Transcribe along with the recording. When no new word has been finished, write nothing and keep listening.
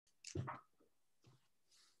So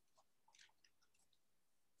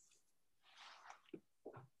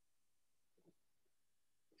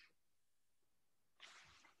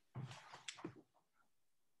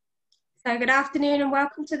good afternoon and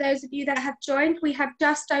welcome to those of you that have joined. We have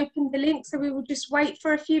just opened the link, so we will just wait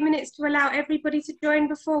for a few minutes to allow everybody to join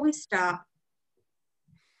before we start.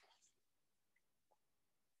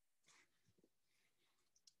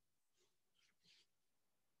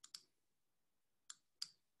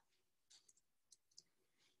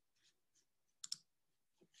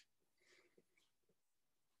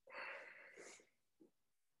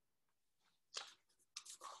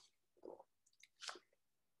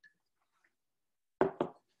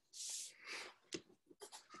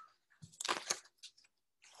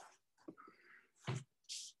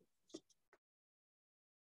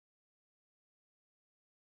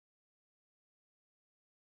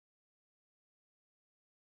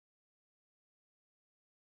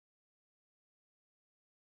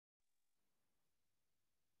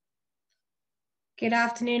 Good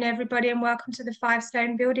afternoon, everybody, and welcome to the Five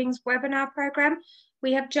Stone Buildings webinar program.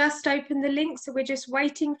 We have just opened the link, so we're just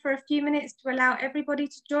waiting for a few minutes to allow everybody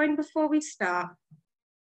to join before we start.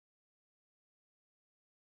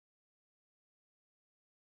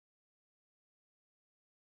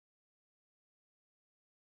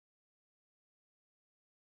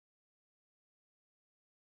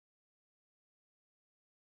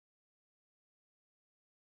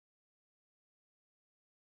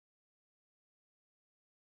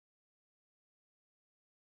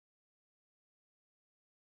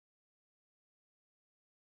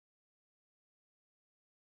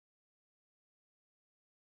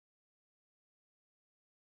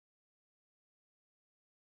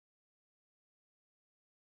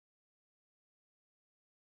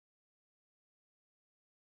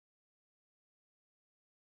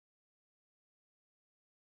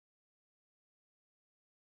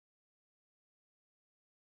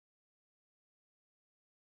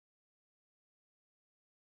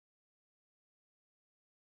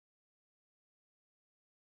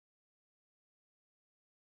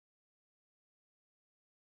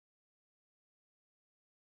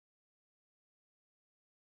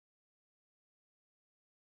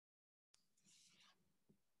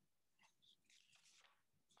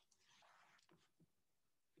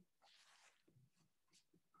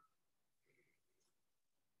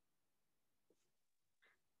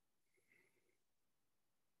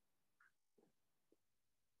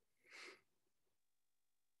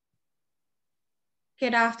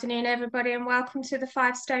 Good afternoon, everybody, and welcome to the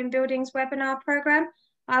Five Stone Buildings webinar program.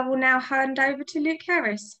 I will now hand over to Luke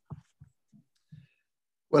Harris.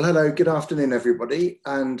 Well, hello, good afternoon, everybody,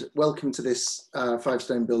 and welcome to this Five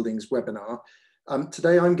Stone Buildings webinar.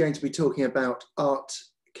 Today, I'm going to be talking about art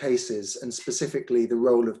cases and specifically the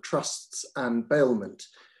role of trusts and bailment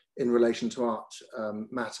in relation to art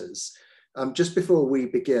matters. Just before we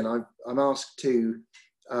begin, I'm asked to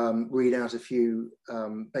read out a few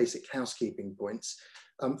basic housekeeping points.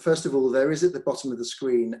 First of all, there is at the bottom of the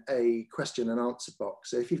screen a question and answer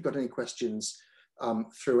box. So if you've got any questions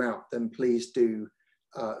throughout, then please do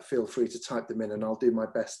feel free to type them in and I'll do my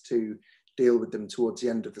best to deal with them towards the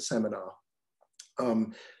end of the seminar.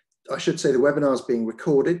 I should say the webinar is being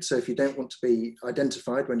recorded, so if you don't want to be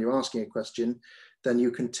identified when you're asking a question, then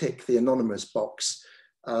you can tick the anonymous box.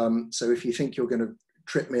 So if you think you're going to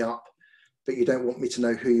trip me up, but you don't want me to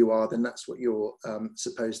know who you are, then that's what you're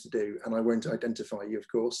supposed to do, and I won't identify you, of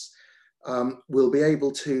course. You'll be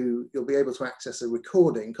able to access a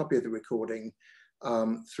recording, copy of the recording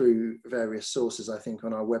through various sources, I think,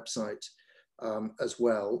 on our website as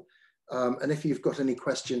well. And if you've got any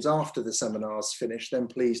questions after the seminar's finished, then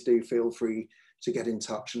please do feel free to get in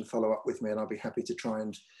touch and follow up with me, and I'll be happy to try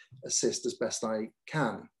and assist as best I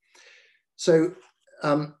can. So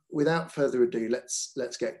without further ado,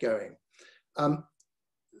 let's get going.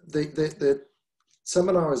 The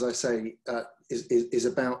seminar, as I say, is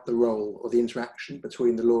about the role or the interaction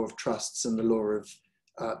between the law of trusts and the law of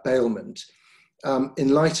bailment. In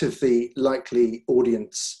light of the likely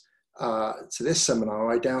audience to this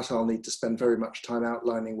seminar, I doubt I'll need to spend very much time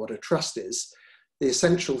outlining what a trust is. The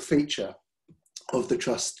essential feature of the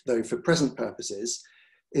trust, though, for present purposes,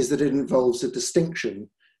 is that it involves a distinction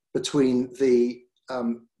between the,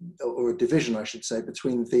 or a division, I should say,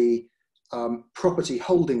 between the property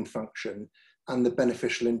holding function and the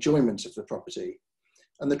beneficial enjoyment of the property.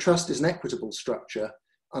 And the trust is an equitable structure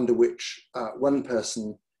under which one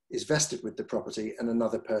person is vested with the property and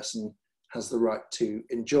another person has the right to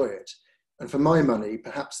enjoy it. And for my money,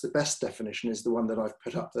 perhaps the best definition is the one that I've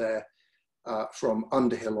put up there from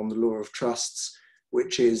Underhill on the law of trusts,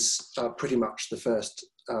 which is pretty much the first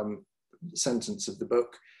sentence of the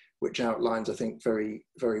book, which outlines, I think, very,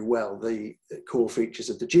 very well the core features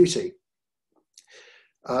of the duty.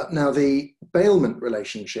 Now, the bailment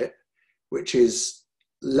relationship, which is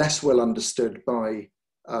less well understood by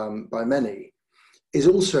many, is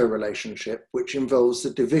also a relationship which involves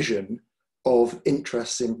the division of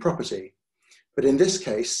interests in property. But in this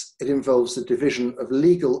case, it involves the division of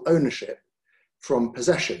legal ownership from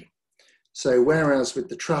possession. So whereas with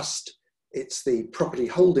the trust, it's the property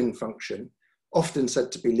holding function, often said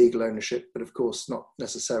to be legal ownership, but of course not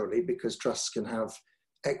necessarily, because trusts can have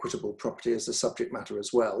equitable property as the subject matter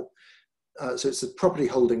as well. So it's the property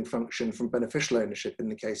holding function from beneficial ownership in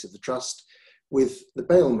the case of the trust. With the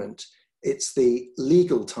bailment, it's the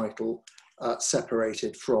legal title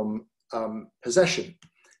separated from possession.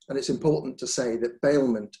 And it's important to say that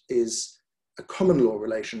bailment is a common law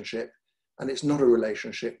relationship, and it's not a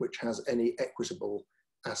relationship which has any equitable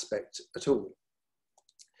aspect at all.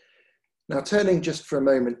 Now, turning just for a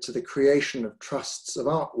moment to the creation of trusts of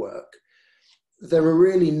artwork, there are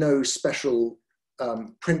really no special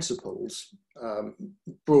principles,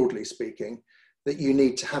 broadly speaking, that you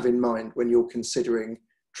need to have in mind when you're considering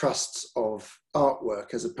trusts of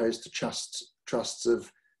artwork as opposed to trusts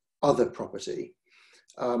of other property.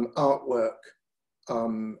 Artwork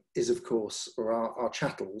is, of course, or are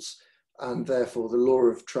chattels, and therefore the law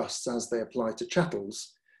of trusts as they apply to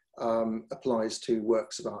chattels applies to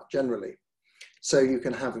works of art generally. So you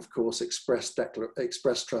can have, of course, express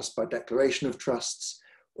trust by declaration of trusts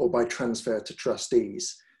or by transfer to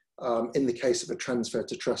trustees. In the case of a transfer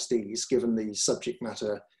to trustees, given the subject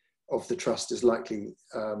matter of the trust is likely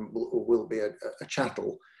or will be a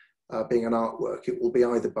chattel, being an artwork, it will be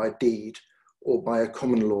either by deed or by a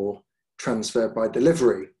common law transfer by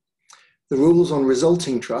delivery. The rules on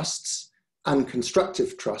resulting trusts and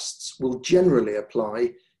constructive trusts will generally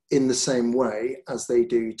apply in the same way as they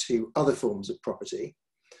do to other forms of property,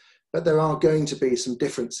 but there are going to be some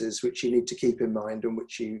differences which you need to keep in mind and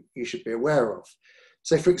which you should be aware of.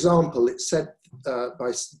 So, for example, it's said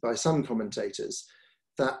by some commentators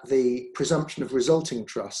that the presumption of resulting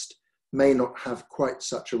trust may not have quite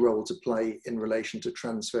such a role to play in relation to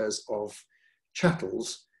transfers of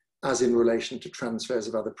chattels as in relation to transfers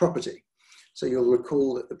of other property. So you'll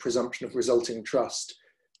recall that the presumption of resulting trust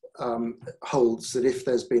holds that if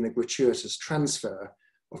there's been a gratuitous transfer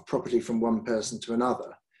of property from one person to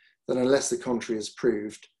another, then unless the contrary is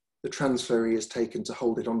proved, the transferee is taken to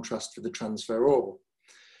hold it on trust for the transferor.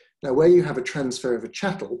 Now, where you have a transfer of a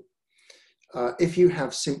chattel, if you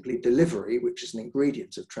have simply delivery, which is an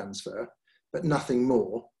ingredient of transfer, but nothing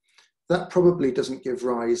more, that probably doesn't give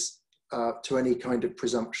rise to any kind of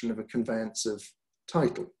presumption of a conveyance of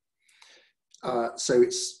title. So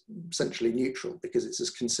it's essentially neutral because it's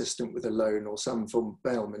as consistent with a loan or some form of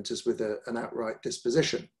bailment as with an outright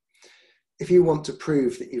disposition. If you want to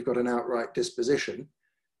prove that you've got an outright disposition,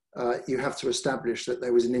 you have to establish that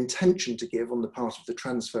there was an intention to give on the part of the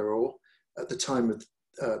transferor at the time of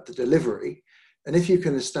the delivery. And if you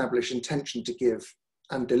can establish intention to give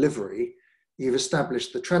and delivery, you've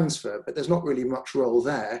established the transfer, but there's not really much role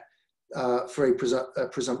there for a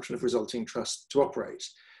presumption of resulting trust to operate.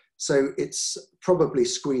 So it's probably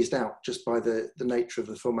squeezed out just by the nature of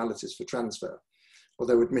the formalities for transfer,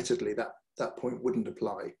 although admittedly that point wouldn't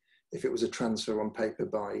apply if it was a transfer on paper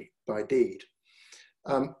by deed.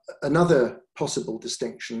 Another possible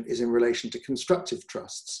distinction is in relation to constructive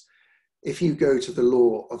trusts. If you go to the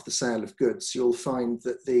law of the sale of goods, you'll find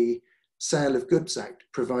that the Sale of Goods Act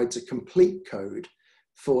provides a complete code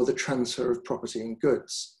for the transfer of property and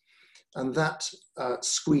goods. And that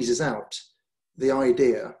squeezes out the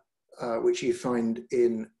idea which you find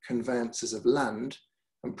in conveyances of land,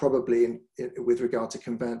 and probably with regard to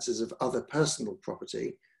conveyances of other personal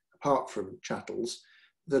property, apart from chattels,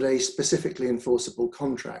 that a specifically enforceable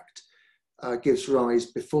contract gives rise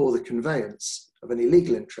before the conveyance of any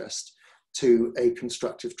legal interest to a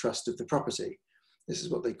constructive trust of the property. This is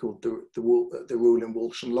what they called the rule in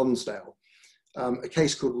Walsh and Lonsdale. A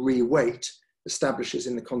case called Re-Weight establishes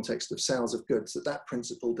in the context of sales of goods that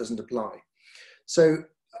principle doesn't apply. So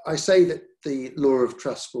I say that the law of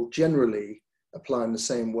trust will generally apply in the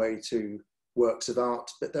same way to works of art,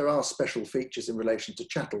 but there are special features in relation to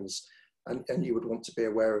chattels, and you would want to be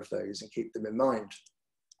aware of those and keep them in mind.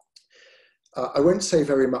 I won't say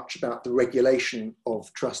very much about the regulation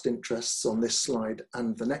of trust interests on this slide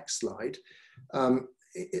and the next slide.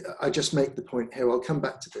 I just make the point here, I'll come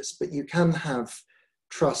back to this, but you can have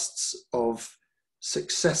trusts of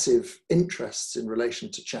successive interests in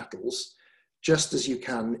relation to chattels, just as you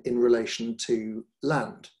can in relation to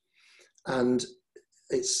land. And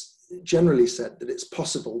it's generally said that it's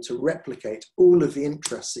possible to replicate all of the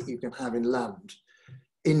interests that you can have in land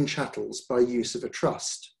in chattels by use of a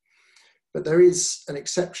trust. But there is an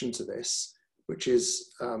exception to this, which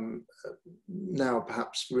is now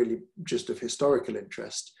perhaps really just of historical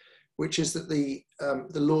interest, which is that the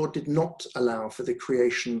law did not allow for the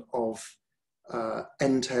creation of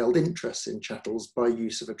entailed interests in chattels by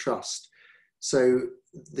use of a trust. So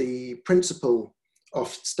the principle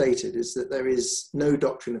oft stated is that there is no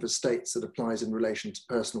doctrine of estates that applies in relation to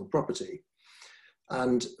personal property.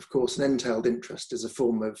 And of course, an entailed interest is a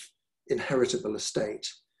form of inheritable estate,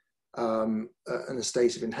 an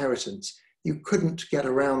estate of inheritance. You couldn't get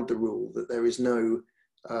around the rule that there is no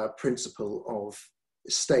principle of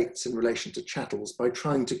estates in relation to chattels by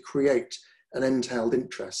trying to create an entailed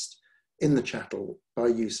interest in the chattel by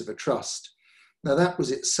use of a trust. Now that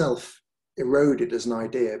was itself eroded as an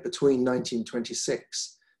idea between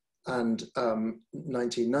 1926 and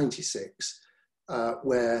 1996,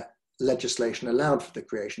 where legislation allowed for the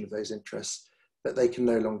creation of those interests, but they can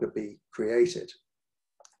no longer be created.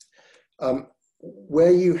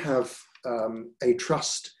 Where you have a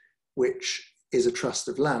trust which is a trust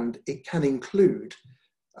of land, it can include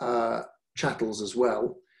chattels as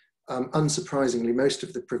well. Unsurprisingly, most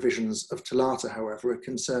of the provisions of Tolata, however, are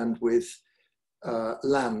concerned with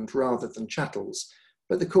land rather than chattels,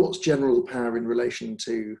 but the court's general power in relation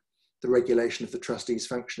to the regulation of the trustee's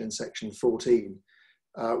function in section 14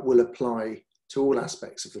 will apply to all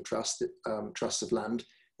aspects of the trusts of land,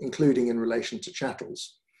 including in relation to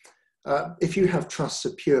chattels. If you have trusts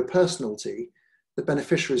of pure personality, the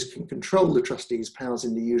beneficiaries can control the trustee's powers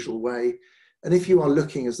in the usual way, and if you are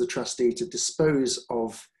looking as the trustee to dispose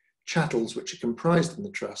of chattels which are comprised in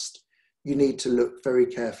the trust, you need to look very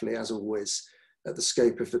carefully, as always, at the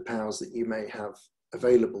scope of the powers that you may have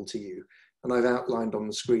available to you. And I've outlined on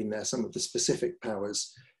the screen there some of the specific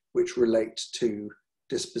powers which relate to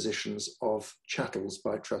dispositions of chattels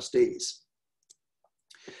by trustees.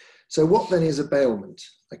 So what then is a bailment?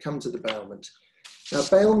 I come to the bailment. Now,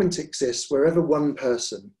 bailment exists wherever one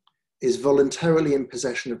person is voluntarily in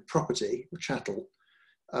possession of property, or chattel,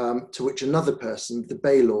 to which another person, the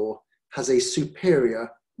bailor, has a superior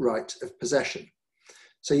right of possession.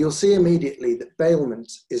 So you'll see immediately that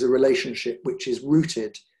bailment is a relationship which is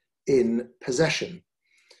rooted in possession.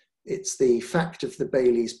 It's the fact of the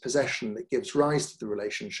bailie's possession that gives rise to the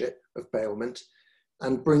relationship of bailment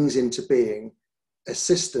and brings into being a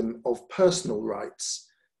system of personal rights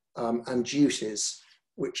and duties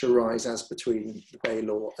which arise as between the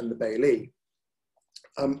bailor and the bailee.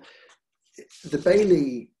 The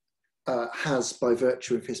bailee has, by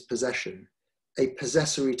virtue of his possession, a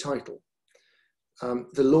possessory title.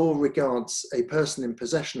 The law regards a person in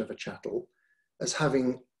possession of a chattel as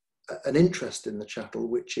having an interest in the chattel,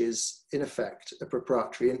 which is in effect a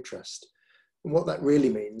proprietary interest. And what that really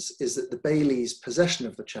means is that the bailie's possession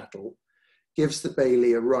of the chattel gives the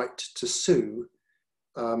bailee a right to sue,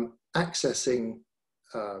 accessing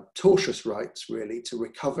tortious rights really to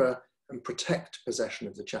recover and protect possession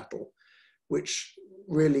of the chattel, which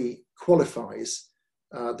really qualifies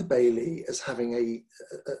the bailee as having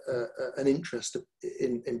an interest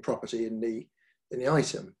in property in the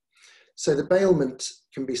item. So the bailment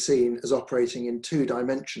can be seen as operating in two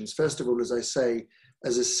dimensions. First of all, as I say,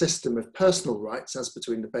 as a system of personal rights as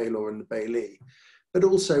between the bailor and the bailee, but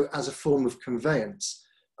also as a form of conveyance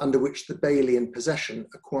under which the bailee in possession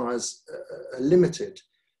acquires a limited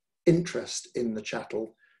interest in the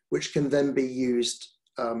chattel, which can then be used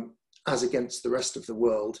as against the rest of the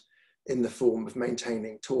world in the form of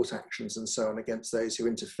maintaining tort actions and so on against those who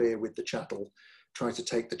interfere with the chattel, try to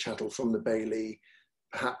take the chattel from the bailee,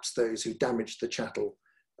 perhaps those who damage the chattel,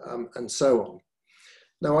 and so on.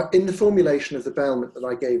 Now, in the formulation of the bailment that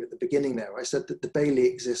I gave at the beginning there, I said that the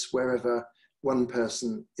bailee exists wherever one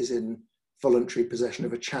person is in voluntary possession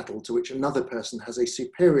of a chattel to which another person has a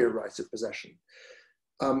superior right of possession.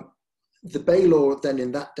 The bailor then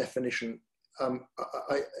in that definition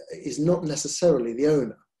is not necessarily the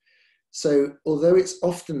owner. So although it's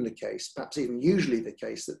often the case, perhaps even usually the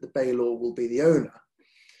case, that the bailor will be the owner,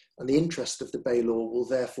 and the interest of the bailor will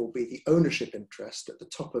therefore be the ownership interest at the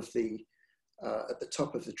top of the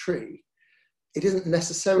tree, it isn't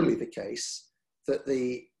necessarily the case that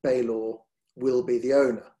the bailor will be the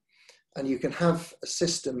owner. And you can have a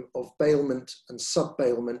system of bailment and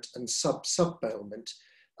sub-bailment and sub-sub-bailment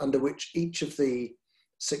under which each of the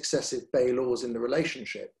successive bailors in the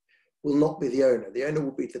relationship will not be the owner. The owner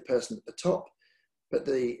will be the person at the top, but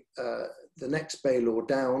the next bailor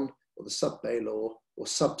down, or the sub-bailor or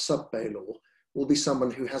sub-sub-bailor, will be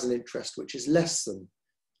someone who has an interest which is less than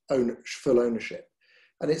full ownership.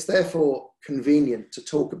 And it's therefore convenient to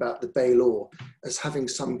talk about the bailor as having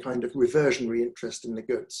some kind of reversionary interest in the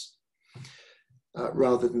goods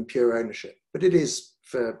rather than pure ownership. But it is,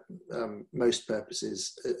 for most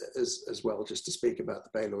purposes as well, just to speak about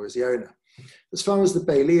the bailor as the owner. As far as the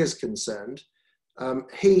bailee is concerned,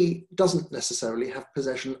 he doesn't necessarily have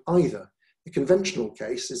possession either. The conventional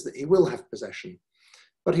case is that he will have possession,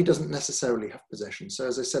 but he doesn't necessarily have possession. So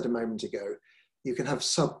as I said a moment ago, you can have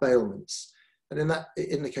sub-bailments. And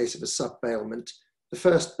in the case of a sub-bailment, the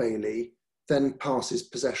first bailee then passes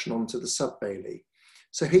possession on to the sub-bailee.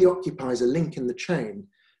 So he occupies a link in the chain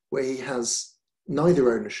where he has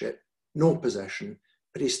neither ownership nor possession,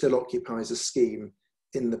 but he still occupies a scheme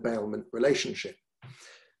in the bailment relationship.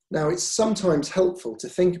 Now, it's sometimes helpful to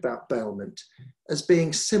think about bailment as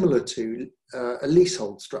being similar to a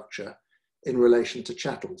leasehold structure in relation to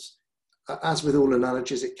chattels. As with all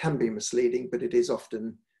analogies, it can be misleading, but it is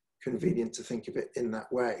often convenient to think of it in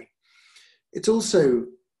that way. It's also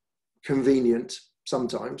convenient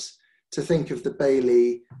sometimes to think of the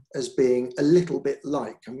bailee as being a little bit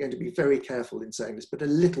like, I'm going to be very careful in saying this, but a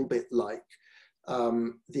little bit like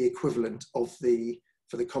the equivalent of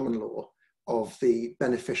for the common law, of the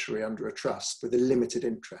beneficiary under a trust with a limited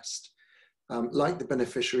interest. Like the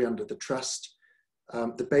beneficiary under the trust,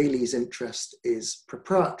 the bailee's interest is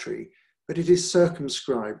proprietary, but it is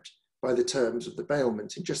circumscribed by the terms of the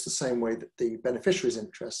bailment in just the same way that the beneficiary's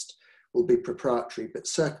interest will be proprietary but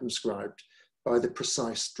circumscribed by the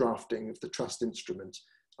precise drafting of the trust instrument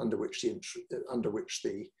under which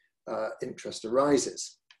the interest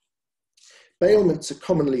arises. Bailments are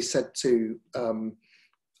commonly said to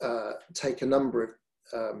take a number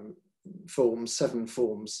of forms. 7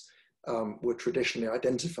 forms were traditionally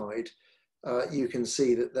identified. You can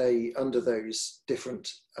see that they, under those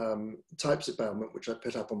different types of bailment, which I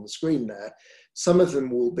put up on the screen there, some of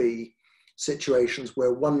them will be situations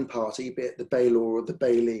where one party, be it the bailor or the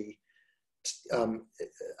bailee,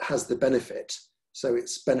 has the benefit. So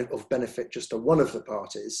it's of benefit just to one of the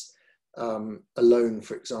parties. A loan,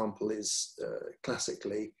 for example, is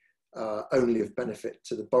classically only of benefit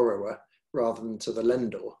to the borrower rather than to the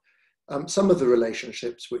lender. Some of the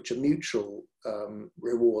relationships which are mutual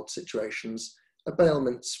reward situations are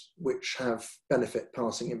bailments which have benefit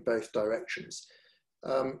passing in both directions.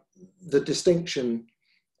 The distinction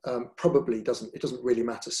probably doesn't really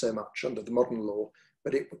matter so much under the modern law,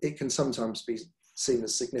 but it can sometimes be seen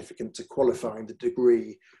as significant to qualifying the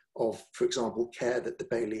degree of, for example, care that the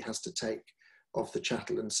bailee has to take of the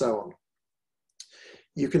chattel and so on.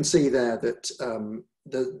 You can see there that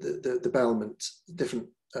the bailment, different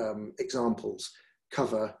examples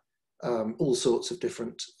cover all sorts of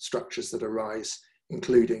different structures that arise,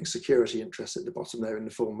 including security interests at the bottom there in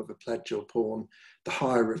the form of a pledge or pawn, the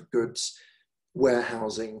hire of goods,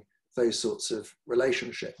 warehousing, those sorts of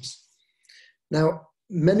relationships. Now,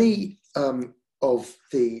 many of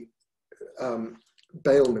the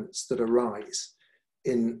bailments that arise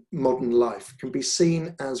in modern life can be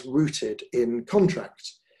seen as rooted in contract,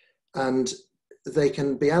 and they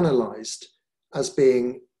can be analysed as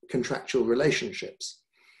being contractual relationships.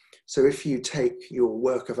 So if you take your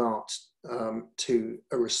work of art to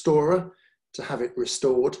a restorer to have it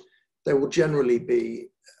restored, there will generally be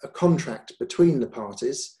a contract between the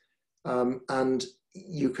parties, and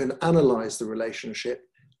you can analyse the relationship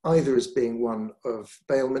either as being one of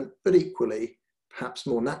bailment, but equally, perhaps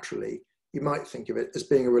more naturally, you might think of it as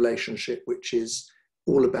being a relationship which is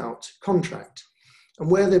all about contract. And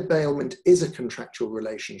where the bailment is a contractual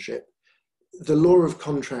relationship, the law of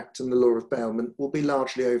contract and the law of bailment will be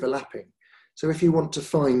largely overlapping. So if you want to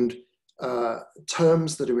find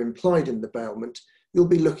terms that are implied in the bailment, you'll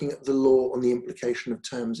be looking at the law on the implication of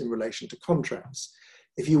terms in relation to contracts.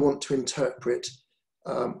 If you want to interpret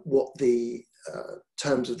what the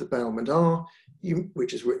terms of the bailment are,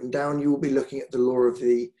 which is written down, you will be looking at the law of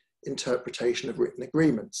the interpretation of written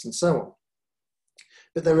agreements and so on.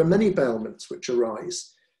 But there are many bailments which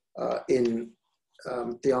arise in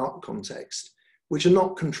the art context which are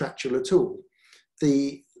not contractual at all.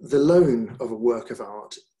 The loan of a work of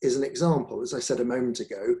art is an example. As I said a moment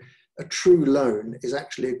ago, a true loan is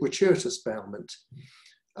actually a gratuitous bailment.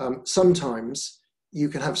 Sometimes you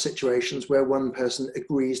can have situations where one person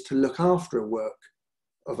agrees to look after a work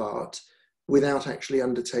of art without actually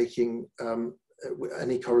undertaking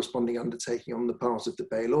any corresponding undertaking on the part of the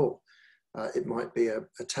bailor. It might be a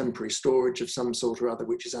temporary storage of some sort or other,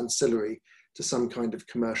 which is ancillary to some kind of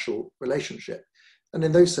commercial relationship. And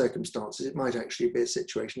in those circumstances, it might actually be a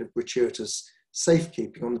situation of gratuitous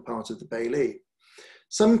safekeeping on the part of the bailee.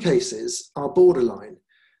 Some cases are borderline.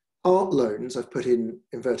 Art loans, I've put in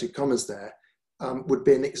inverted commas there, would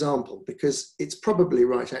be an example, because it's probably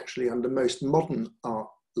right actually under most modern art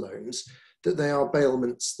loans that they are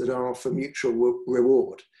bailments that are for mutual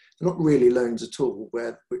reward. They're not really loans at all,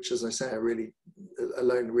 which, as I say, are really a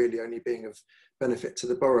loan really only being of benefit to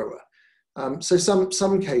the borrower. So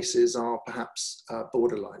some cases are perhaps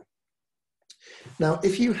borderline. Now,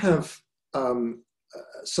 if you have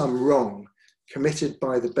some wrong committed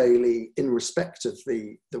by the bailee in respect of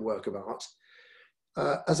the work of art,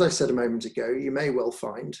 as I said a moment ago, you may well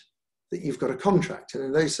find that you've got a contract, and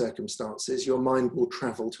in those circumstances, your mind will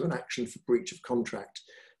travel to an action for breach of contract,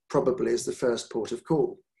 probably as the first port of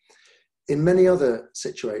call. In many other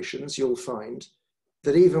situations, you'll find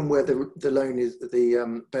that even where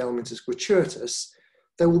the bailment is gratuitous,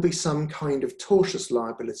 there will be some kind of tortious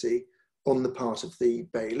liability on the part of the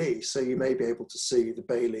bailee. So you may be able to sue the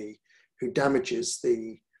bailee who damages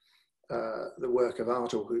the work of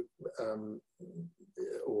art, or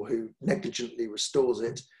who negligently restores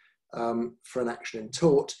it, for an action in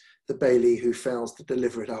tort. The bailee who fails to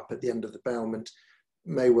deliver it up at the end of the bailment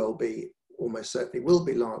may well be, almost certainly will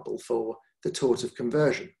be, liable for the tort of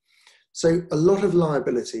conversion. So a lot of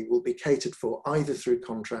liability will be catered for either through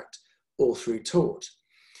contract or through tort.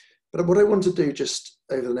 But what I want to do just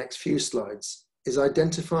over the next few slides is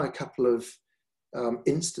identify a couple of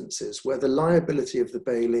instances where the liability of the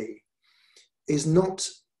bailee is not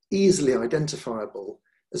easily identifiable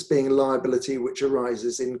as being a liability which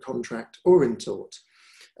arises in contract or in tort.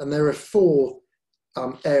 And there are four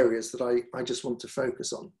areas that I just want to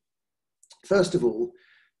focus on. First of all,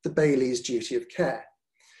 the bailee's duty of care.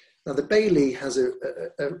 Now, the bailee has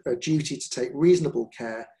a duty to take reasonable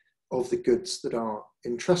care of the goods that are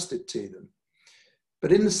entrusted to them.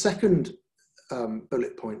 But in the second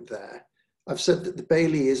bullet point there, I've said that the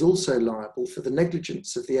bailee is also liable for the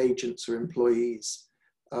negligence of the agents or employees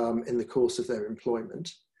in the course of their employment,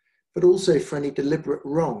 but also for any deliberate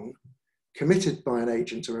wrong committed by an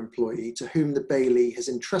agent or employee to whom the bailee has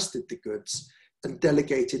entrusted the goods and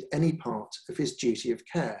delegated any part of his duty of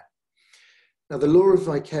care. Now, the law of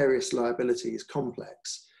vicarious liability is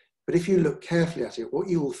complex, but if you look carefully at it, what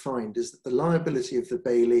you will find is that the liability of the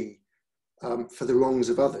bailee for the wrongs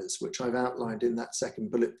of others, which I've outlined in that second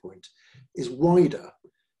bullet point, is wider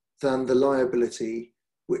than the liability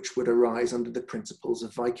which would arise under the principles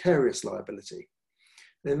of vicarious liability.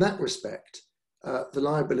 And in that respect, the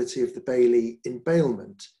liability of the bailee in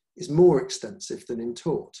bailment is more extensive than in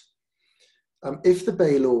tort. If the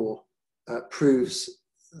bailor proves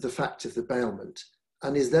the fact of the bailment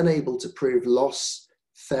and is then able to prove loss,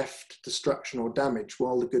 theft, destruction or damage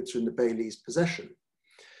while the goods are in the bailee's possession,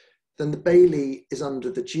 then the bailee is under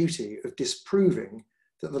the duty of disproving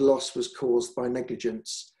that the loss was caused by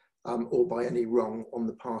negligence or by any wrong on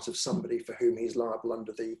the part of somebody for whom he's liable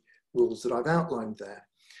under the rules that I've outlined there.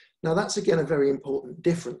 Now, that's again a very important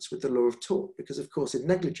difference with the law of tort, because of course in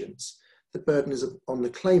negligence, the burden is on the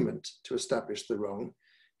claimant to establish the wrong.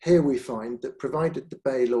 Here we find that provided the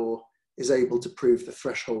bailor is able to prove the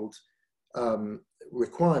threshold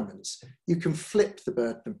requirements, you can flip the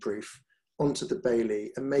burden of proof onto the bailee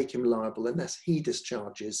and make him liable unless he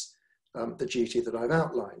discharges the duty that I've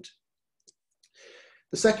outlined.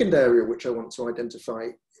 The second area which I want to identify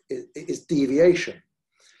is deviation.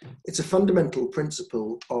 It's a fundamental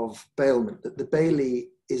principle of bailment that the bailee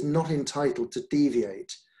is not entitled to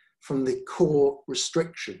deviate from the core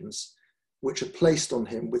restrictions which are placed on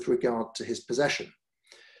him with regard to his possession.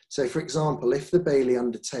 So, for example, if the bailee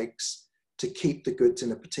undertakes to keep the goods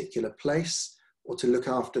in a particular place or to look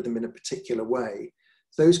after them in a particular way,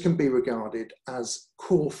 those can be regarded as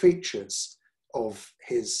core features of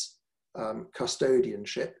his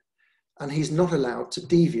custodianship, and he's not allowed to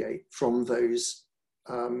deviate from those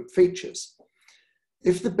features.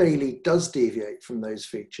 If the bailee does deviate from those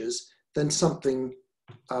features, then something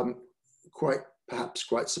perhaps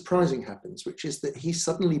quite surprising happens, which is that he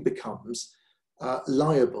suddenly becomes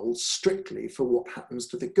liable strictly for what happens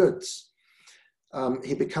to the goods.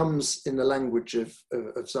 He becomes, in the language of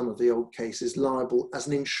some of the old cases, liable as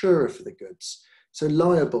an insurer for the goods. So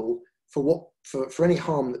liable for any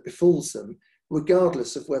harm that befalls them,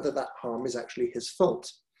 regardless of whether that harm is actually his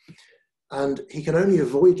fault. And he can only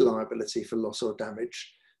avoid liability for loss or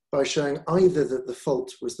damage by showing either that the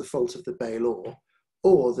fault was the fault of the bailor,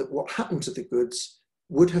 or that what happened to the goods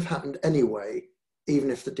would have happened anyway, even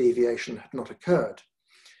if the deviation had not occurred.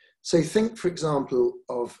 So think, for example,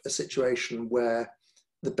 of a situation where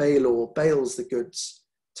the bailor bails the goods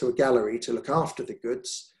to a gallery to look after the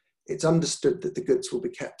goods. It's understood that the goods will be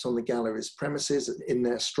kept on the gallery's premises in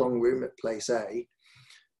their strong room at place A.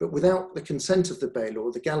 But without the consent of the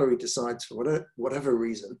bailor, the gallery decides for whatever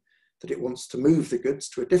reason that it wants to move the goods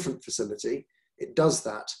to a different facility it does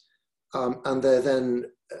that, and they're then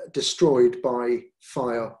destroyed by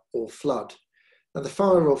fire or flood. Now, the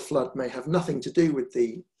fire or flood may have nothing to do with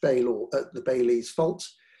the bailee's fault,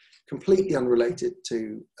 completely unrelated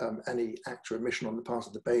to any act or omission on the part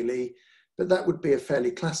of the bailee, but that would be a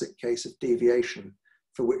fairly classic case of deviation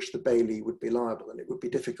for which the bailee would be liable, and it would be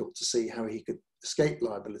difficult to see how he could escape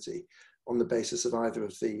liability on the basis of either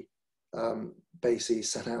of the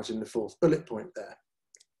bases set out in the 4th bullet point there.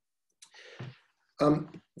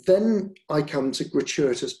 Then I come to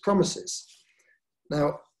gratuitous promises.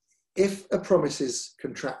 Now, if a promise is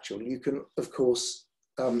contractual, you can, of course,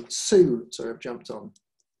 sue. Sorry, I've jumped on.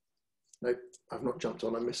 No, I've not jumped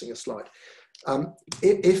on, I'm missing a slide.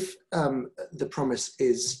 If the promise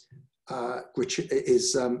is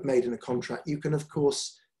made in a contract, you can, of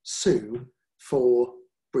course, sue for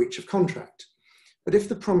breach of contract. But if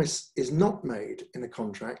the promise is not made in a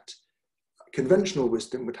contract, conventional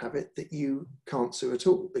wisdom would have it that you can't sue at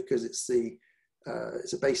all, because it's a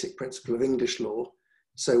basic principle of English law.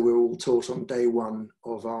 So we're all taught on day 1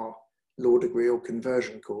 of our law degree or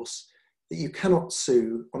conversion course that you cannot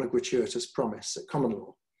sue on a gratuitous promise at common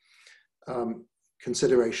law.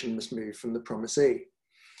 Consideration must move from the promisee.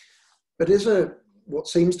 But is what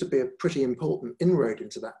seems to be a pretty important inroad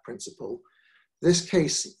into that principle, this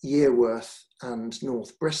case Yearworth and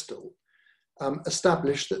North Bristol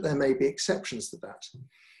established that there may be exceptions to that.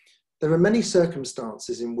 There are many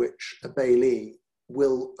circumstances in which a bailee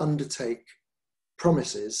will undertake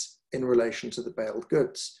promises in relation to the bailed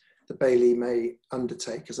goods. The bailee may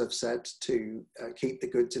undertake, as I've said, to keep the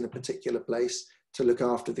goods in a particular place, to look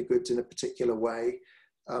after the goods in a particular way,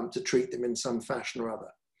 to treat them in some fashion or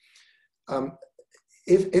other.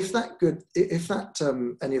 If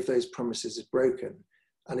any of those promises is broken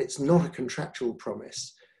and it's not a contractual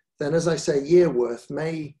promise, then, as I say, Yearworth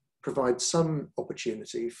may provide some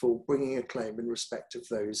opportunity for bringing a claim in respect of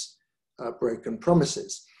those broken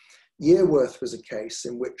promises. Yearworth was a case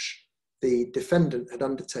in which the defendant had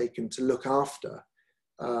undertaken to look after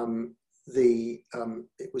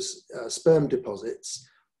sperm deposits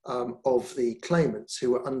of the claimants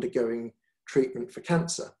who were undergoing treatment for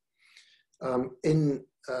cancer. In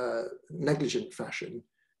negligent fashion,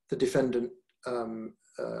 the defendant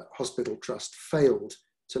hospital trust failed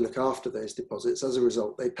to look after those deposits. As a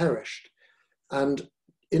result, they perished. And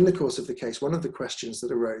in the course of the case, one of the questions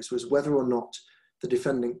that arose was whether or not the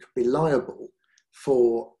defendant could be liable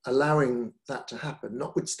for allowing that to happen,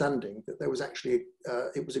 notwithstanding that there was actually,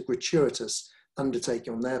 it was a gratuitous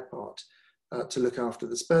undertaking on their part to look after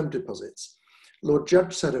the sperm deposits. Lord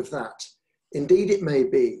Judge said of that, indeed it may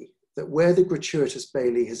be that where the gratuitous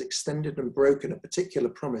bailee has extended and broken a particular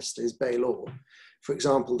promise to his bailor, for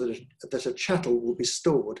example, that a chattel will be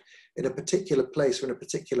stored in a particular place or in a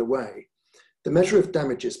particular way, the measure of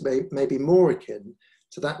damages may be more akin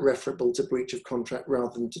to that referable to breach of contract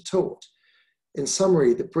rather than to tort. In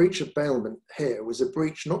summary, the breach of bailment here was a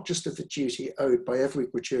breach not just of the duty owed by every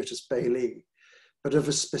gratuitous bailee, but of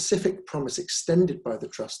a specific promise extended by the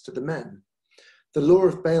trust to the men. The law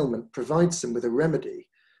of bailment provides them with a remedy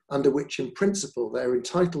under which, in principle, they're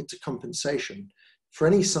entitled to compensation for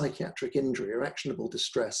any psychiatric injury or actionable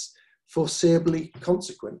distress foreseeably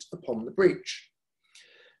consequent upon the breach.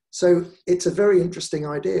 So it's a very interesting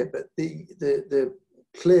idea, but the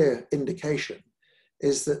clear indication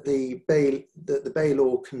is that the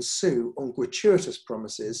bailor can sue on gratuitous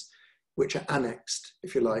promises which are annexed,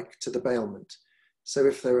 if you like, to the bailment. So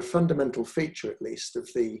if they're a fundamental feature, at least, of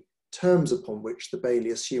the terms upon which the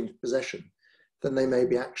bailee assumed possession, then they may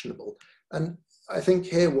be actionable. And I think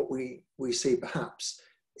here what we see perhaps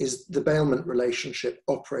is the bailment relationship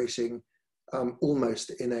operating almost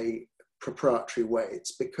in a proprietary way.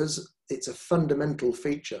 It's because it's a fundamental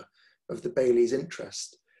feature of the bailee's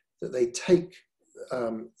interest that they take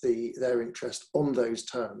their interest on those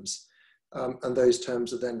terms, and those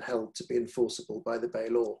terms are then held to be enforceable by the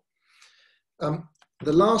bailor.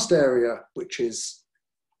 The last area, which is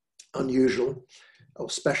unusual or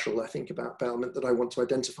special, I think, about bailment that I want to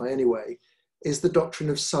identify anyway, is the doctrine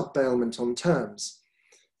of sub-bailment on terms.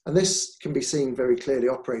 And this can be seen very clearly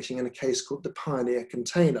operating in a case called the Pioneer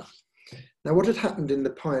Container. Now, what had happened in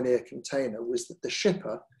the Pioneer Container was that the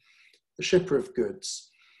shipper of goods,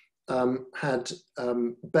 had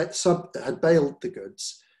bailed the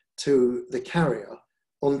goods to the carrier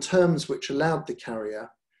on terms which allowed the carrier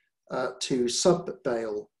to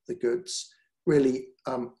sub-bail the goods, really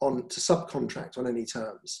to subcontract on any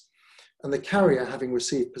terms. And the carrier, having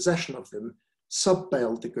received possession of them,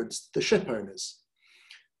 sub-bailed the goods to the ship owners.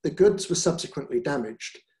 The goods were subsequently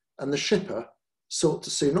damaged, and the shipper sought to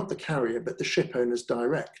sue not the carrier, but the ship owners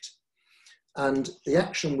direct. And the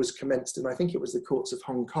action was commenced in, I think it was the courts of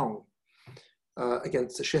Hong Kong,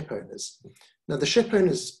 against the ship owners. Now, the ship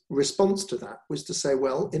owners' response to that was to say,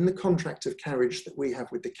 well, in the contract of carriage that we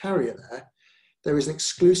have with the carrier there is an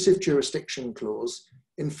exclusive jurisdiction clause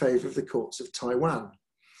in favour of the courts of Taiwan.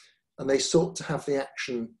 And they sought to have the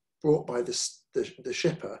action brought by the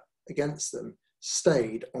shipper against them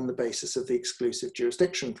stayed on the basis of the exclusive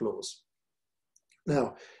jurisdiction clause.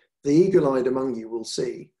 Now, the eagle-eyed among you will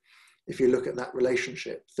see, if you look at that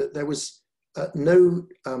relationship, that there was no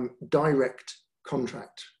direct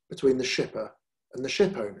contract between the shipper and the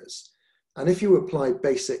ship owners. And if you apply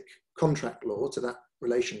basic contract law to that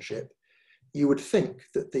relationship, you would think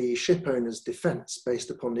that the ship owner's defence based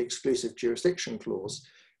upon the exclusive jurisdiction clause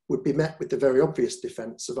would be met with the very obvious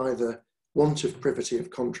defence of either want of privity of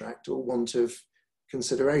contract or want of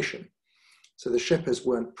consideration. So the shippers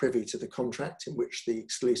weren't privy to the contract in which the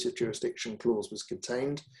exclusive jurisdiction clause was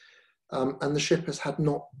contained, and the shippers had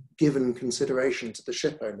not given consideration to the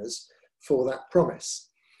ship owners for that promise.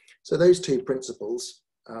 So those two principles,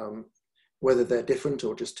 whether they're different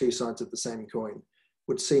or just two sides of the same coin,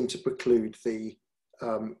 would seem to preclude the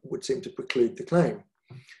claim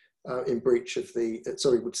in breach of the,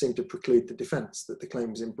 would seem to preclude the defence that the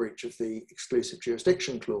claim is in breach of the exclusive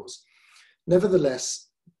jurisdiction clause. Nevertheless,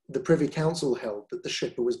 the Privy Council held that the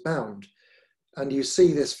shipper was bound. And you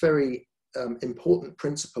see this very important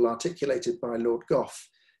principle articulated by Lord Gough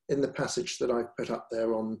in the passage that I've put up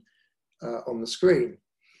there on the screen.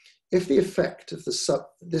 If the effect of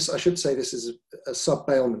the I should say this is a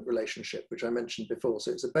sub-bailment relationship, which I mentioned before.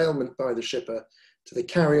 So it's a bailment by the shipper to the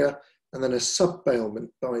carrier, and then a sub-bailment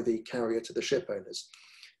by the carrier to the ship owners.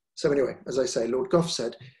 So anyway, as I say, Lord Gough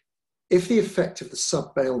said, if the effect of the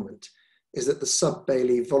sub-bailment is that the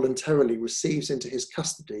sub-bailee voluntarily receives into his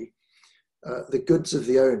custody the goods of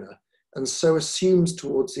the owner, and so assumes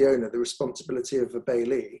towards the owner the responsibility of a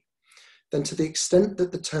bailee, then to the extent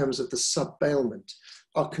that the terms of the sub-bailment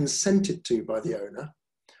are consented to by the owner,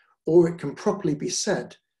 or it can properly be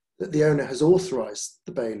said that the owner has authorised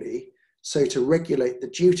the bailee so to regulate the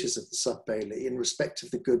duties of the sub-bailee in respect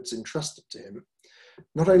of the goods entrusted to him,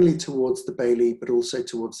 not only towards the bailee but also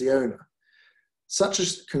towards the owner. Such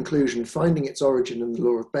a conclusion, finding its origin in the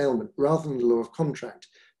law of bailment rather than the law of contract,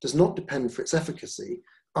 does not depend for its efficacy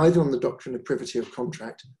either on the doctrine of privity of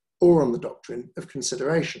contract or on the doctrine of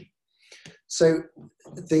consideration. So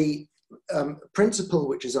the principle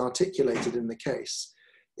which is articulated in the case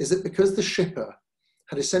is that because the shipper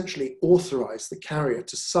had essentially authorised the carrier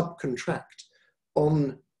to subcontract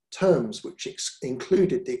on terms which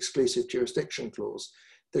included the exclusive jurisdiction clause,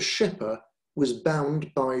 the shipper was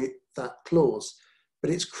bound by that clause.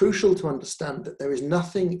 But it's crucial to understand that there is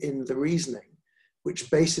nothing in the reasoning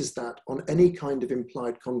which bases that on any kind of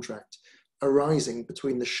implied contract arising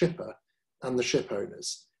between the shipper and the ship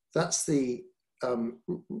owners. That's the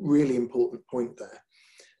really important point there.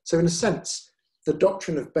 So in a sense, the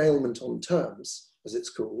doctrine of bailment on terms, as it's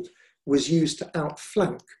called, was used to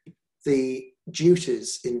outflank the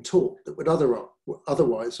duties in tort that would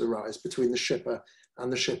otherwise arise between the shipper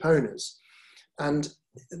and the ship owners. And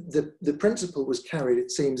the principle was carried,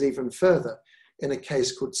 it seems, even further in a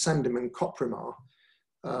case called Sandeman-Copramar,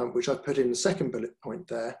 which I've put in the second bullet point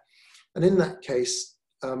there. And in that case,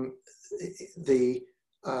 the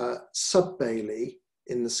sub-bailee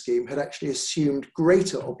in the scheme had actually assumed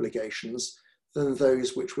greater obligations than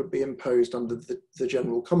those which would be imposed under the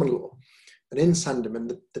general common law. And in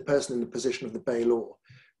Sandeman, the person in the position of the bailor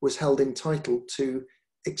was held entitled to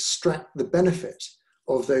extract the benefit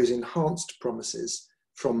of those enhanced promises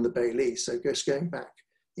from the bailee. So just going back,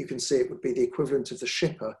 you can see it would be the equivalent of the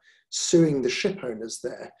shipper suing the ship owners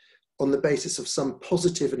there on the basis of some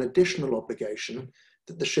positive and additional obligation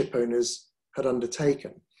that the ship owners had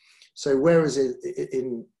undertaken. So whereas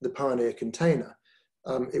in the Pioneer container,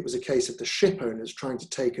 it was a case of the ship owners trying to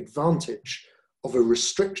take advantage of a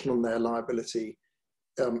restriction on their liability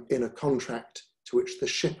in a contract to which the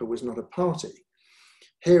shipper was not a party.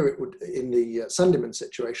 Here it would, in the Sandeman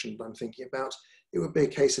situation that I'm thinking about, it would be a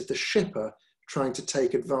case of the shipper trying to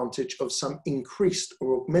take advantage of some increased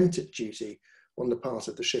or augmented duty on the part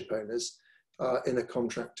of the ship owners in a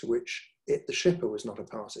contract to which the shipper was not a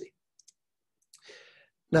party.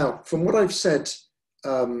 Now, from what I've said,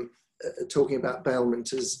 talking about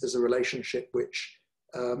bailment as a relationship which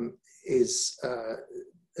is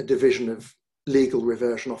a division of legal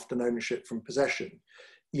reversion, often ownership from possession,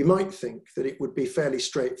 you might think that it would be fairly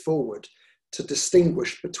straightforward to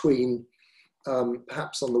distinguish between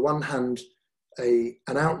perhaps on the one hand an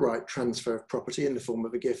outright transfer of property in the form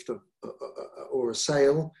of a gift or a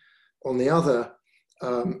sale, on the other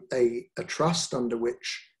a trust under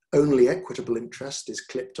which only equitable interest is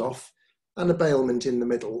clipped off, and a bailment in the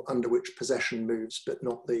middle under which possession moves but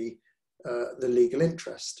not the legal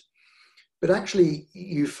interest. But actually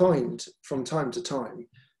you find from time to time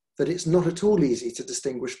that it's not at all easy to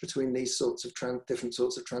distinguish between these sorts of different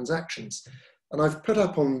sorts of transactions. And I've put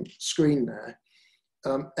up on screen there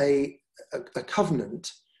a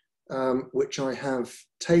covenant which I have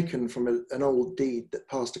taken from an old deed that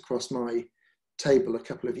passed across my table a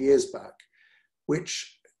couple of years back,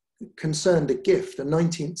 which concerned a gift, a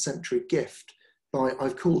 19th century gift by,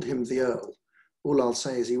 I've called him the Earl. All I'll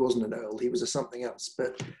say is he wasn't an Earl, he was a something else,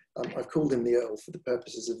 but I've called him the Earl for the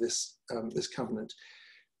purposes of this, this covenant.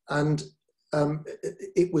 And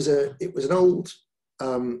it was an old,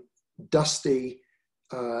 dusty,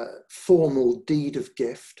 formal deed of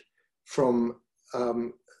gift from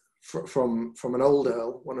an old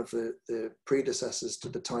Earl, one of the predecessors to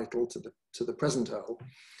the title, to the present Earl.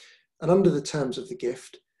 And under the terms of the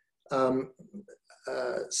gift,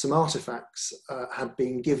 some artifacts had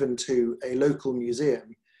been given to a local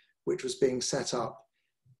museum, which was being set up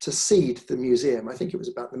to seed the museum. I think it was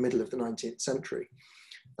about the middle of the 19th century.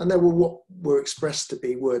 And there were what were expressed to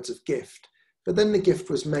be words of gift, but then the gift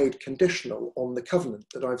was made conditional on the covenant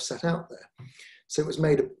that I've set out there. So it was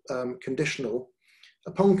made conditional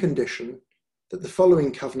upon condition that the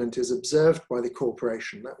following covenant is observed by the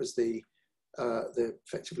corporation. That was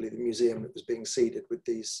effectively the museum that was being seeded with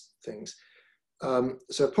these things.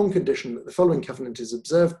 So upon condition that the following covenant is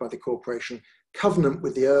observed by the corporation, covenant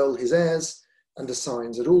with the Earl, his heirs, and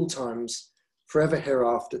assigns at all times forever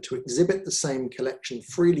hereafter to exhibit the same collection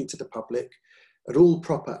freely to the public at all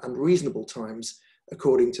proper and reasonable times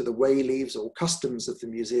according to the way leaves or customs of the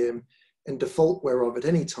museum, in default whereof at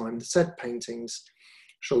any time the said paintings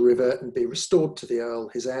shall revert and be restored to the Earl,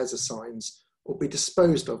 his heirs assigns, or be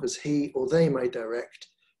disposed of as he or they may direct.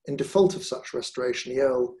 In default of such restoration, the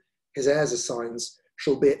Earl, his heirs assigns,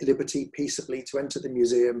 shall be at liberty peaceably to enter the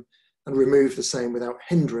museum and remove the same without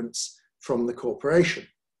hindrance from the corporation.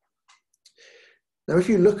 Now, if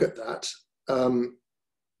you look at that,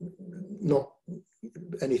 not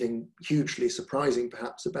anything hugely surprising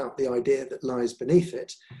perhaps about the idea that lies beneath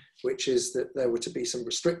it, which is that there were to be some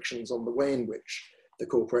restrictions on the way in which the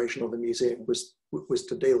corporation or the museum was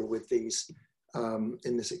to deal with these,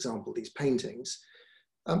 in this example, these paintings.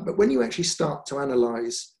 But when you actually start to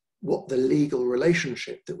analyse what the legal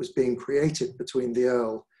relationship that was being created between the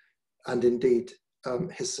Earl and indeed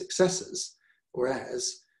his successors or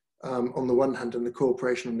heirs on the one hand and the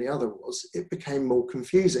corporation on the other was, it became more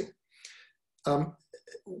confusing.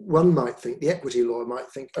 One might think, the equity lawyer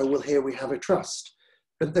might think, oh, well, here we have a trust.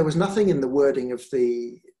 But there was nothing in the wording of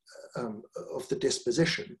the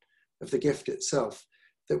disposition of the gift itself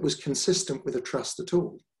that was consistent with a trust at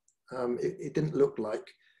all. It didn't look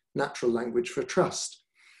like natural language for trust.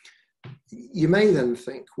 You may then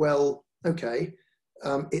think, well, okay,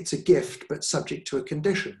 it's a gift, but subject to a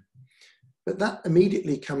condition. But that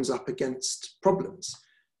immediately comes up against problems.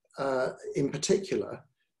 In particular,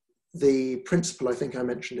 the principle, I think I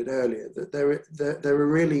mentioned it earlier, that there are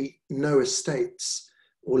really no estates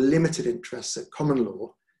or limited interests at common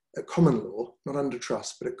law, not under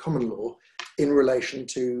trust, but at common law in relation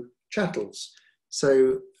to chattels.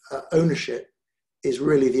 So ownership is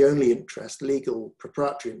really the only interest, legal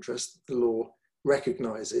proprietary interest, that the law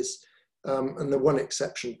recognises. And the one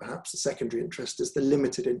exception, perhaps the secondary interest, is the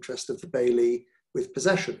limited interest of the bailee with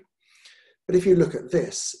possession. But if you look at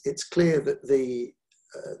this, it's clear that the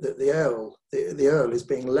Earl is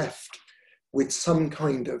being left with some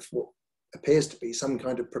kind of what appears to be some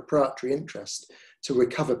kind of proprietary interest to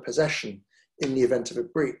recover possession in the event of a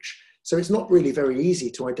breach. So it's not really very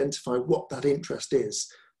easy to identify what that interest is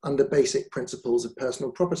under basic principles of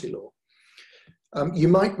personal property law. You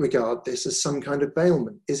might regard this as some kind of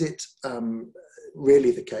bailment. Is it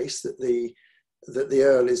really the case that the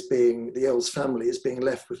Earl's family is being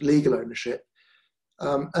left with legal ownership,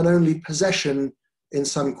 and only possession in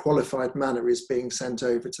some qualified manner is being sent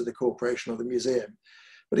over to the corporation or the museum?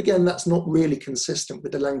 But again, that's not really consistent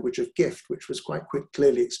with the language of gift, which was quite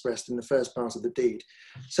clearly expressed in the first part of the deed.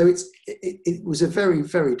 So it was a very,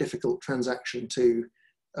 very difficult transaction to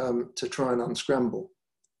try and unscramble.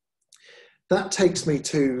 That takes me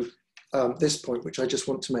to this point, which I just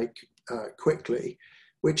want to make quickly,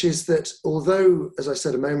 which is that although, as I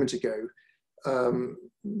said a moment ago,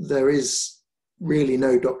 there is really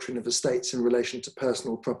no doctrine of estates in relation to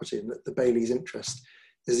personal property, and that the bailee's interest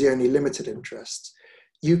is the only limited interest,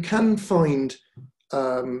 you can find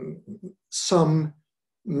some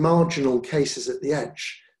marginal cases at the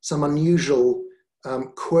edge, some unusual,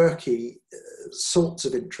 quirky sorts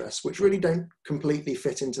of interests, which really don't completely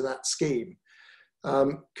fit into that scheme.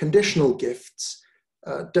 Conditional gifts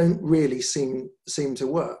don't really seem to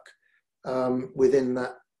work within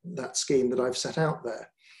that scheme that I've set out there.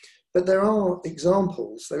 But there are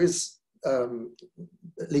examples. There is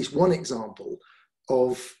at least one example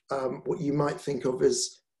of what you might think of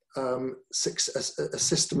as a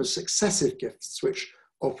system of successive gifts which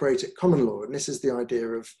operate at common law. And this is the idea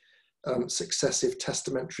of successive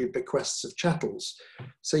testamentary bequests of chattels.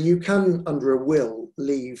 So you can, under a will,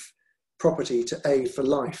 leave property to A for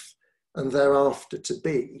life and thereafter to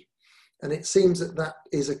B. And it seems that that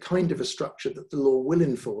is a kind of a structure that the law will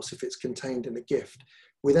enforce if it's contained in a gift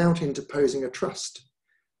without interposing a trust.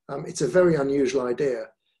 It's a very unusual idea.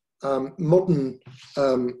 Modern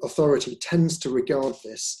authority tends to regard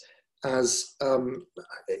this as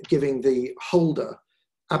giving the holder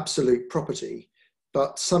absolute property,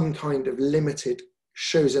 but some kind of limited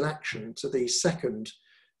shows in action to the second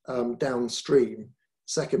downstream,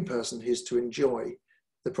 second person who's to enjoy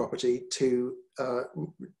the property to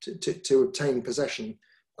obtain possession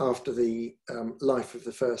after the life of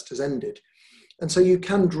the first has ended. And so you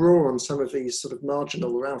can draw on some of these sort of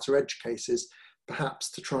marginal or outer edge cases, perhaps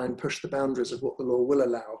to try and push the boundaries of what the law will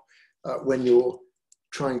allow when you're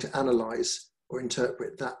trying to analyse or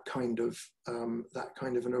interpret that kind of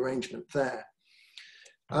an arrangement there.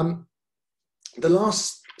 The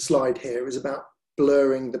last slide here is about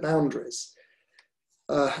blurring the boundaries.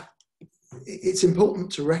 It's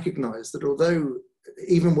important to recognise that although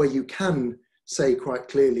even where you can say quite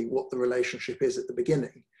clearly what the relationship is at the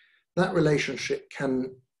beginning, that relationship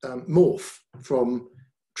can morph from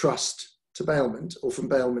trust to bailment or from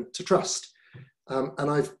bailment to trust. And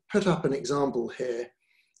I've put up an example here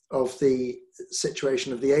of the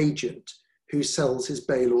situation of the agent who sells his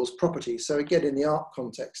bailor's property. So again, in the art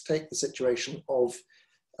context, take the situation of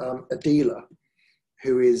a dealer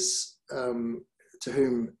who is, to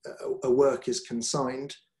whom a work is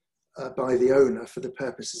consigned by the owner for the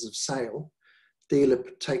purposes of sale. Dealer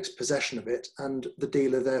takes possession of it and the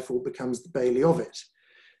dealer therefore becomes the bailey of it.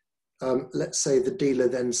 Let's say the dealer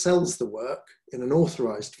then sells the work in an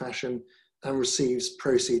authorised fashion and receives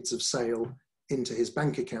proceeds of sale into his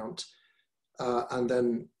bank account and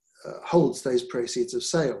then holds those proceeds of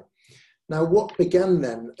sale. Now, what began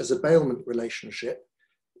then as a bailment relationship,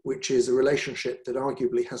 which is a relationship that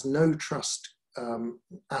arguably has no trust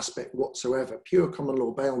aspect whatsoever, pure common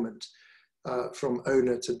law bailment from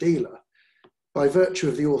owner to dealer, by virtue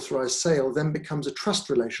of the authorised sale, then becomes a trust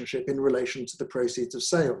relationship in relation to the proceeds of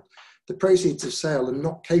sale. The proceeds of sale are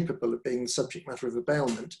not capable of being the subject matter of a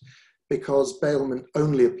bailment because bailment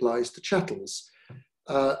only applies to chattels.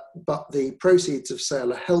 But the proceeds of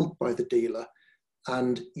sale are held by the dealer,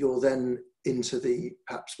 and you're then into the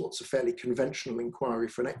perhaps what's a fairly conventional inquiry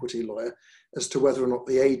for an equity lawyer as to whether or not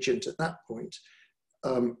the agent at that point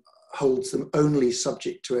holds them only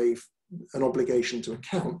subject to an obligation to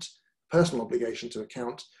account, personal obligation to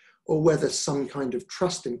account, or whether some kind of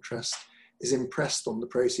trust interest is impressed on the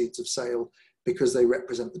proceeds of sale because they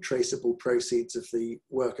represent the traceable proceeds of the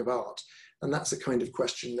work of art. And that's a kind of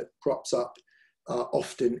question that crops up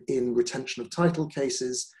often in retention of title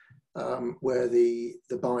cases where the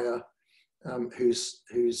buyer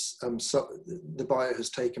the buyer has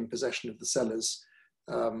taken possession of the seller's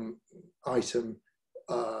item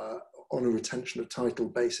on a retention of title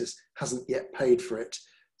basis, hasn't yet paid for it.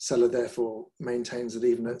 Seller therefore maintains that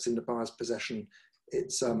even though it's in the buyer's possession,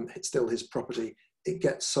 it's still his property. It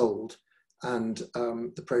gets sold, and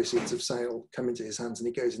the proceeds of sale come into his hands, and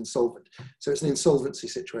he goes insolvent. So it's an insolvency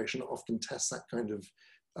situation that often tests that kind of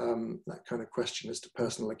question as to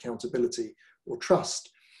personal accountability or trust.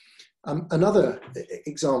 Another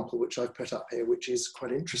example which I've put up here, which is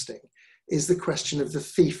quite interesting, is the question of the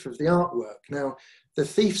thief of the artwork. Now, the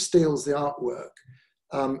thief steals the artwork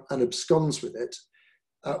and absconds with it.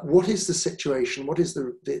 What is the situation? What is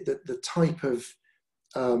the type of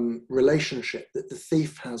relationship that the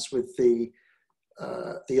thief has with the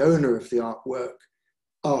owner of the artwork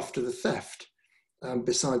after the theft?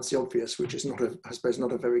 Besides the obvious, which is I suppose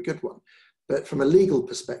not a very good one. But from a legal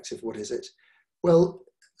perspective, what is it? Well,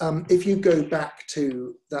 if you go back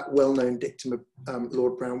to that well-known dictum of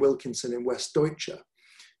Lord Brown-Wilkinson in West Deutsche,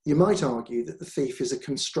 you might argue that the thief is a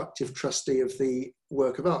constructive trustee of the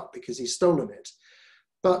work of art because he's stolen it.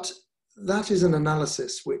 But that is an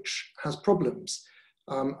analysis which has problems.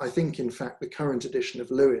 I think, in fact, the current edition of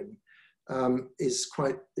Lewin is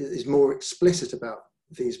more explicit about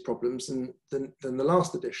these problems than the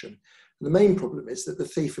last edition. And the main problem is that the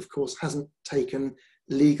thief, of course, hasn't taken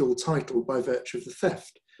legal title by virtue of the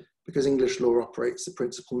theft, because English law operates the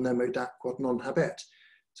principle nemo dat quod non habet.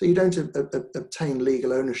 So you don't obtain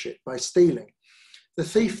legal ownership by stealing. The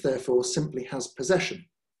thief, therefore, simply has possession.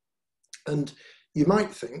 And you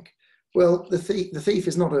might think, well, the thief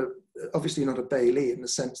is obviously not a bailee, in the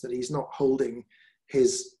sense that he's not holding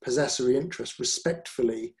his possessory interest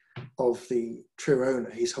respectfully of the true owner.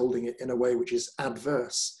 He's holding it in a way which is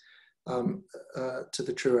adverse to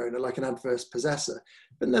the true owner, like an adverse possessor.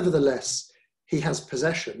 But nevertheless, he has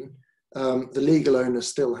possession. The legal owner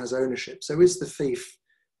still has ownership. So is the thief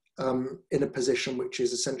in a position which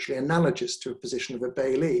is essentially analogous to a position of a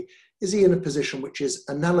bailee? Is he in a position which is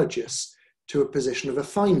analogous to a position of a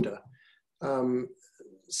finder?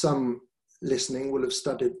 Some listening will have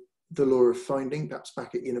studied the law of finding, perhaps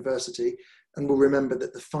back at university, and will remember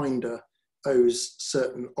that the finder owes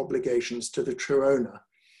certain obligations to the true owner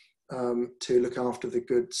to look after the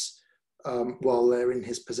goods while they're in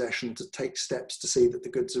his possession, to take steps to see that the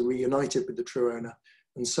goods are reunited with the true owner,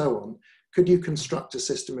 and so on. Could you construct a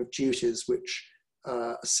system of duties which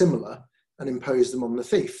are similar and impose them on the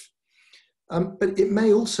thief? But it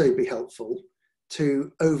may also be helpful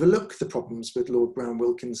to overlook the problems with Lord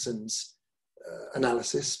Brown-Wilkinson's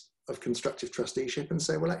analysis of constructive trusteeship and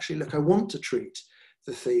say, well, actually, look, I want to treat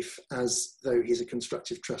the thief as though he's a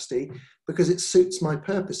constructive trustee because it suits my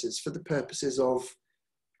purposes, for the purposes of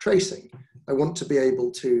tracing. I want to be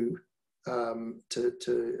able to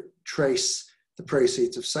trace the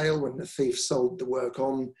proceeds of sale when the thief sold the work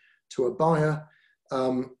on to a buyer,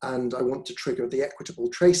 and I want to trigger the equitable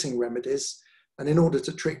tracing remedies. And in order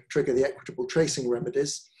to trigger the equitable tracing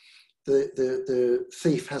remedies, the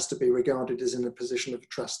thief has to be regarded as in a position of a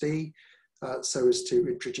trustee, so as to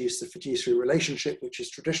introduce the fiduciary relationship, which is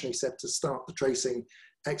traditionally said to start the tracing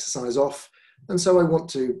exercise off. And so I want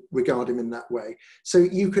to regard him in that way. So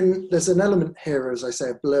there's an element here, as I say,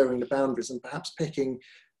 of blurring the boundaries and perhaps picking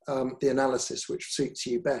the analysis which suits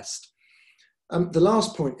you best. The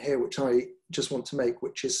last point here, which I just want to make,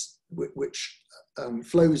 which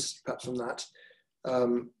flows perhaps from that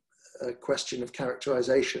a question of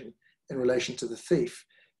characterization in relation to the thief,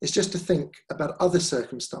 is just to think about other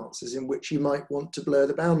circumstances in which you might want to blur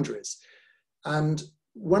the boundaries. And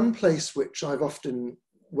one place which I've often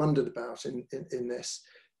wondered about in this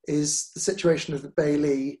is the situation of the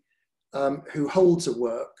bailee who holds a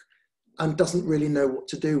work and doesn't really know what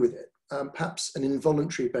to do with it. Perhaps an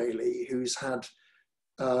involuntary bailee who's had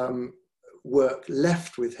work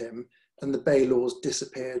left with him and the bailors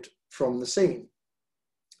disappeared from the scene.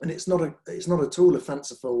 And it's not at all a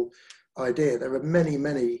fanciful idea. There are many,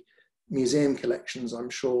 many museum collections, I'm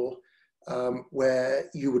sure, where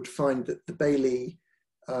you would find that the bailee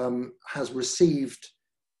has received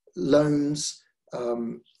loans,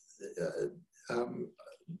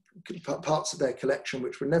 parts of their collection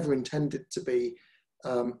which were never intended to be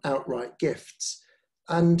outright gifts.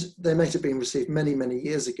 And they may have been received many, many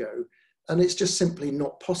years ago. And it's just simply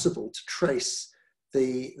not possible to trace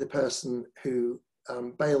the person who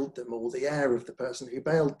bailed them, or the heir of the person who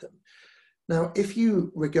bailed them. Now, if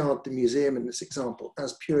you regard the museum in this example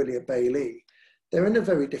as purely a bailee, they're in a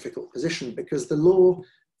very difficult position, because the law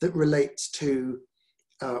that relates to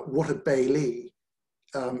what a bailee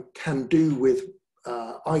can do with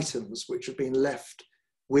items which have been left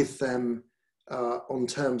with them on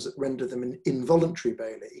terms that render them an involuntary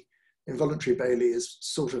bailee. Involuntary bailee is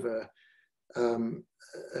sort of a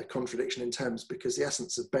contradiction in terms, because the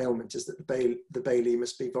essence of bailment is that the bailee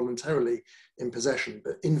must be voluntarily in possession,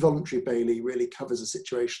 but involuntary bailee really covers a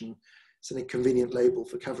situation. It's an inconvenient label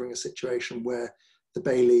for covering a situation where the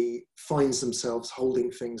bailee finds themselves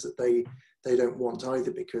holding things that they don't want,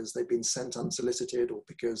 either because they've been sent unsolicited or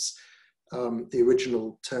because the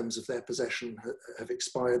original terms of their possession have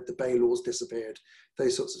expired, the bailors disappeared,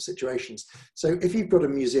 those sorts of situations. So if you've got a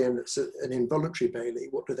museum that's an involuntary bailee,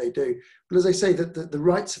 what do they do? Well, as I say, the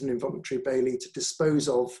rights of an involuntary bailee to dispose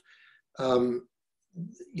of, for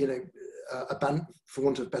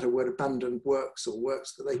want of a better word, abandoned works, or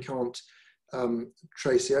works that they can't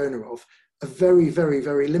trace the owner of, are very, very,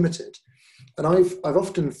 very limited. And I've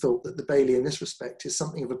often thought that the bailee in this respect is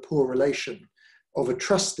something of a poor relation of a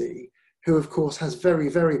trustee, who of course has very,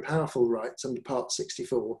 very powerful rights under Part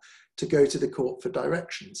 64 to go to the court for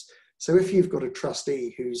directions. So if you've got a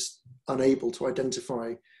trustee who's unable to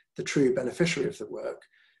identify the true beneficiary of the work,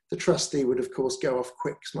 the trustee would of course go off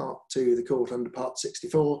quick smart to the court under Part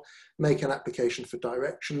 64, make an application for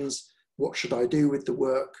directions. What should I do with the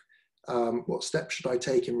work? What steps should I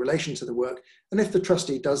take in relation to the work? And if the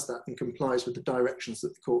trustee does that and complies with the directions that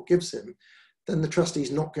the court gives him, then the trustee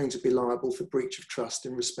is not going to be liable for breach of trust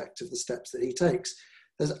in respect of the steps that he takes.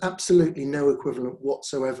 There's absolutely no equivalent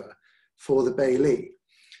whatsoever for the bailee.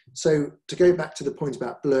 So to go back to the point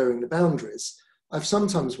about blurring the boundaries, I've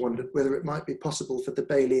sometimes wondered whether it might be possible for the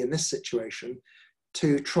bailee in this situation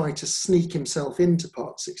to try to sneak himself into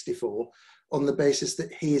Part 64 on the basis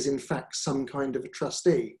that he is in fact some kind of a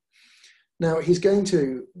trustee. Now, he's going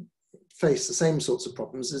to face the same sorts of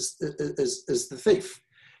problems as the thief,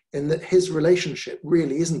 in that his relationship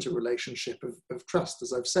really isn't a relationship of trust,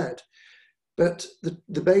 as I've said. But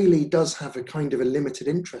the bailee does have a kind of a limited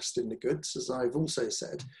interest in the goods, as I've also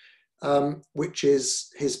said, which is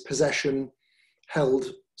his possession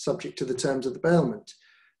held subject to the terms of the bailment.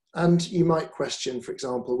 And you might question, for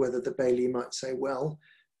example, whether the bailee might say, well,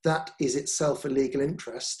 that is itself a legal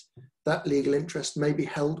interest. That legal interest may be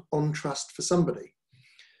held on trust for somebody.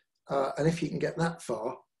 And if he can get that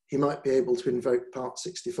far, he might be able to invoke Part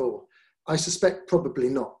 64. I suspect probably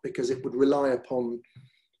not, because it would rely upon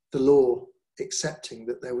the law accepting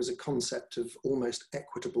that there was a concept of almost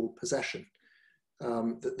equitable possession,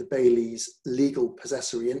 that the bailee's legal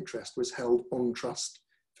possessory interest was held on trust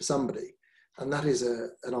for somebody. And that is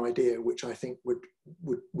an idea which I think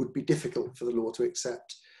would be difficult for the law to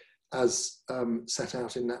accept, as set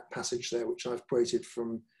out in that passage there, which I've quoted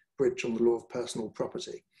from Bridge on the Law of Personal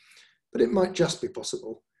Property. But it might just be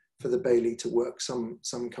possible for the bailee to work some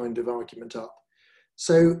kind of argument up.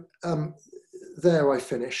 So there I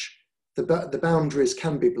finish. The boundaries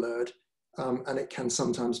can be blurred, and it can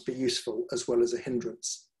sometimes be useful as well as a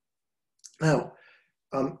hindrance. Now,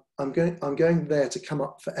 I'm going there to come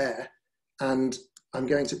up for air, and I'm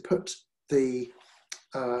going to put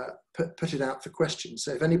it out for questions.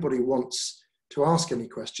 So if anybody wants to ask any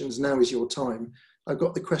questions, now is your time. I've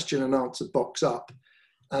got the question and answer box up,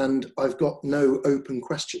 and I've got no open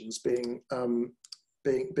questions being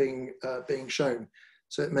shown.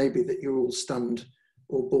 So it may be that you're all stunned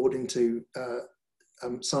or bored into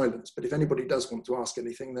silence. But if anybody does want to ask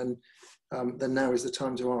anything, then now is the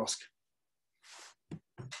time to ask.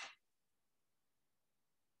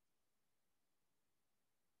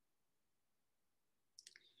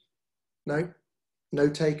 No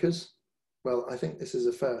takers? Well, I think this is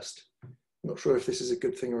a first. I'm not sure if this is a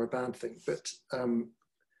good thing or a bad thing, but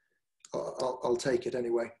I'll take it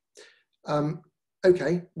anyway.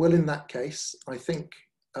 Okay, well, in that case, I think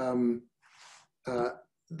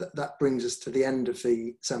that brings us to the end of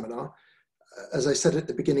the seminar. As I said at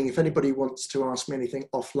the beginning, if anybody wants to ask me anything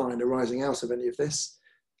offline arising out of any of this,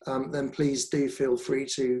 then please do feel free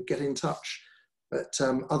to get in touch. But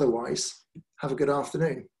otherwise, have a good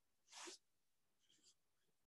afternoon.